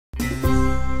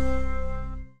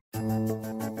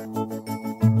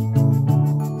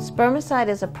Spermicide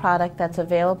is a product that's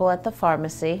available at the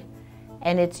pharmacy,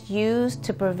 and it's used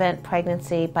to prevent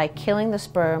pregnancy by killing the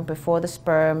sperm before the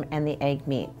sperm and the egg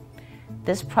meet.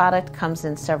 This product comes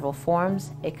in several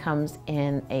forms. It comes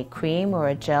in a cream or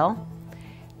a gel,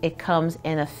 it comes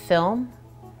in a film,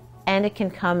 and it can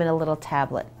come in a little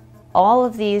tablet. All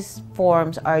of these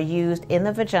forms are used in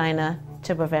the vagina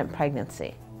to prevent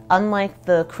pregnancy. Unlike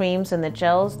the creams and the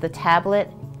gels, the tablet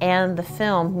and the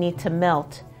film need to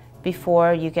melt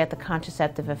before you get the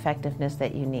contraceptive effectiveness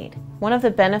that you need. One of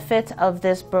the benefits of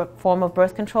this form of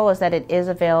birth control is that it is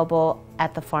available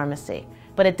at the pharmacy,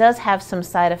 but it does have some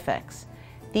side effects.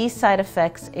 These side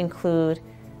effects include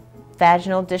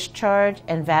vaginal discharge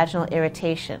and vaginal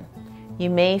irritation. You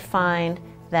may find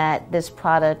that this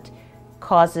product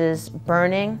causes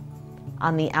burning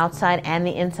on the outside and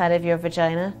the inside of your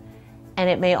vagina, and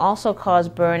it may also cause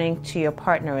burning to your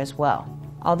partner as well.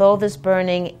 Although this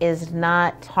burning is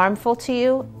not harmful to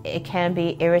you, it can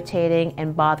be irritating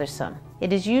and bothersome.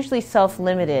 It is usually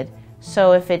self-limited,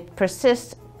 so if it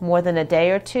persists more than a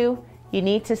day or two, you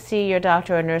need to see your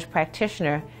doctor or nurse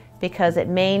practitioner because it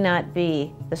may not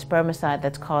be the spermicide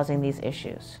that's causing these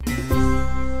issues.